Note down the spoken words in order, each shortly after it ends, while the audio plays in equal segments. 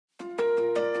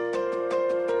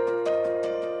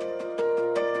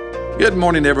Good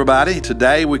morning, everybody.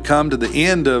 Today we come to the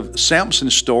end of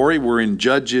Samson's story. We're in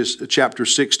Judges chapter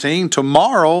 16.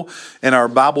 Tomorrow, in our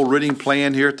Bible reading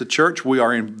plan here at the church, we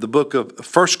are in the book of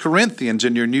 1 Corinthians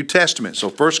in your New Testament.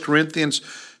 So 1 Corinthians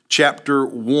chapter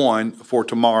 1 for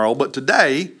tomorrow. But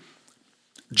today,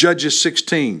 Judges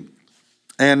 16.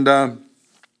 And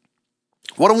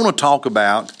what I want to talk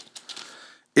about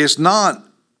is not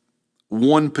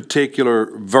one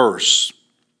particular verse.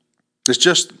 It's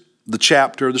just the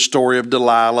chapter, the story of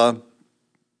Delilah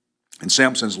and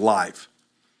Samson's life.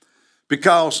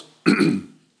 Because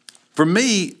for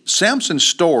me, Samson's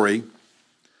story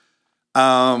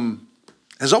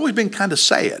has always been kind of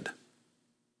sad.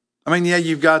 I mean, yeah,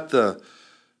 you've got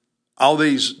all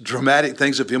these dramatic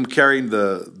things of him carrying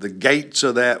the gates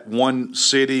of that one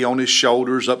city on his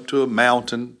shoulders up to a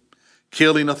mountain,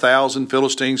 killing 1,000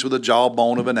 Philistines with the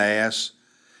jawbone of an ass,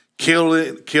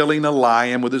 killing a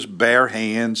lion with his bare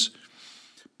hands,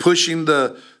 pushing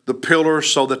the pillar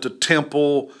so that the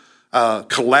temple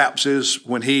collapses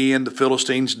when he and the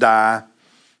Philistines die.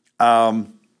 But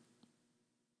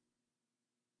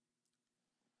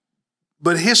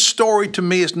his story to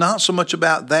me is not so much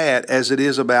about that as it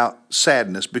is about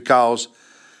sadness, because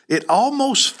it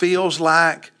almost feels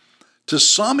like, to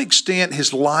some extent,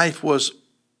 his life was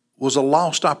a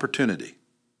lost opportunity.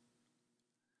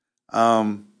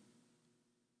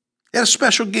 He had a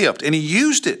special gift, and he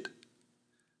used it.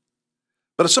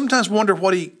 But I sometimes wonder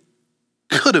what he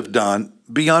could have done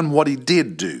beyond what he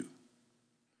did do.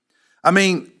 I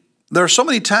mean, there are so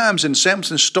many times in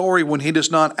Samson's story when he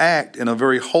does not act in a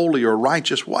very holy or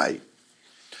righteous way.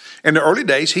 In the early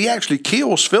days, he actually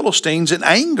kills Philistines in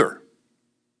anger.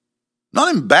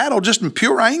 Not in battle, just in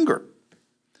pure anger.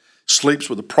 Sleeps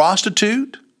with a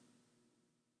prostitute.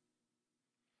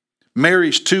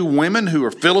 Marries 2 women who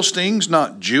are Philistines,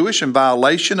 not Jewish, in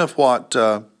violation of what,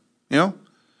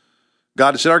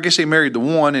 God had said. I guess he married the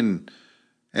one, and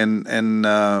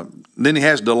then he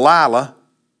has Delilah,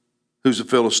 who's a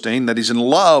Philistine, that he's in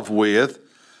love with.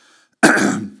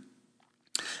 And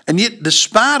yet,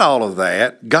 despite all of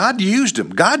that, God used him.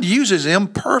 God uses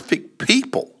imperfect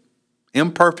people,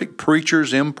 imperfect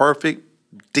preachers, imperfect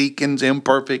deacons,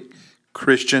 imperfect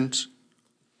Christians.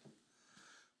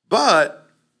 But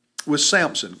with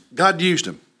Samson, God used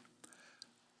him.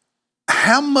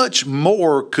 How much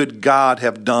more could God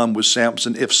have done with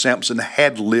Samson if Samson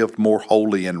had lived more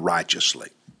holy and righteously?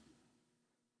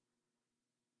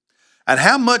 And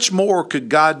how much more could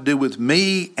God do with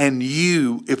me and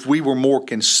you if we were more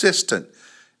consistent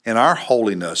in our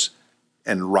holiness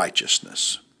and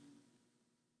righteousness?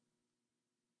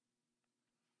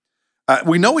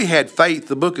 We know he had faith.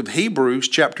 The book of Hebrews,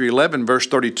 chapter 11, verse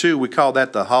 32, we call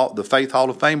that the Faith Hall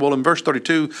of Fame. Well, in verse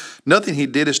 32, nothing he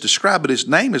did is described, but his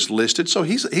name is listed. So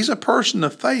he's a person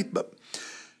of faith, but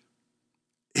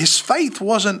his faith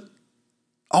wasn't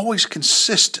always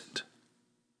consistent.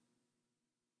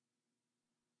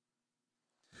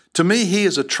 To me, he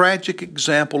is a tragic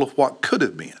example of what could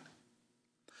have been.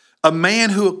 A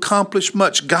man who accomplished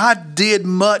much. God did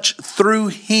much through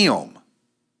him.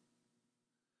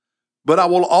 But I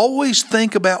will always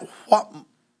think about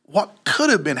what could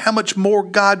have been, how much more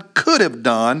God could have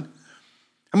done,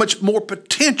 how much more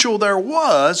potential there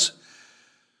was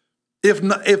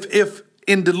if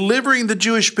in delivering the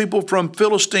Jewish people from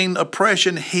Philistine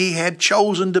oppression, he had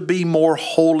chosen to be more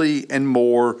holy and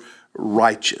more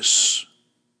righteous.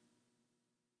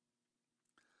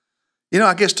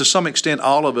 I guess to some extent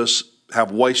all of us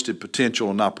have wasted potential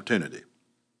and opportunity.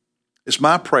 It's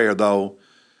my prayer, though,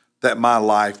 that my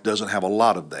life doesn't have a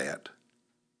lot of that,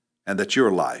 and that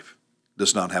your life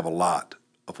does not have a lot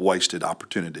of wasted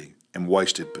opportunity and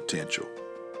wasted potential.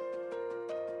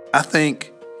 I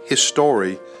think his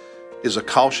story is a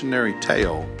cautionary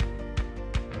tale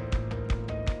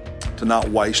to not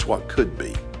waste what could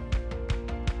be.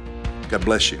 God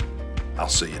bless you. I'll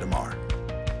see you tomorrow.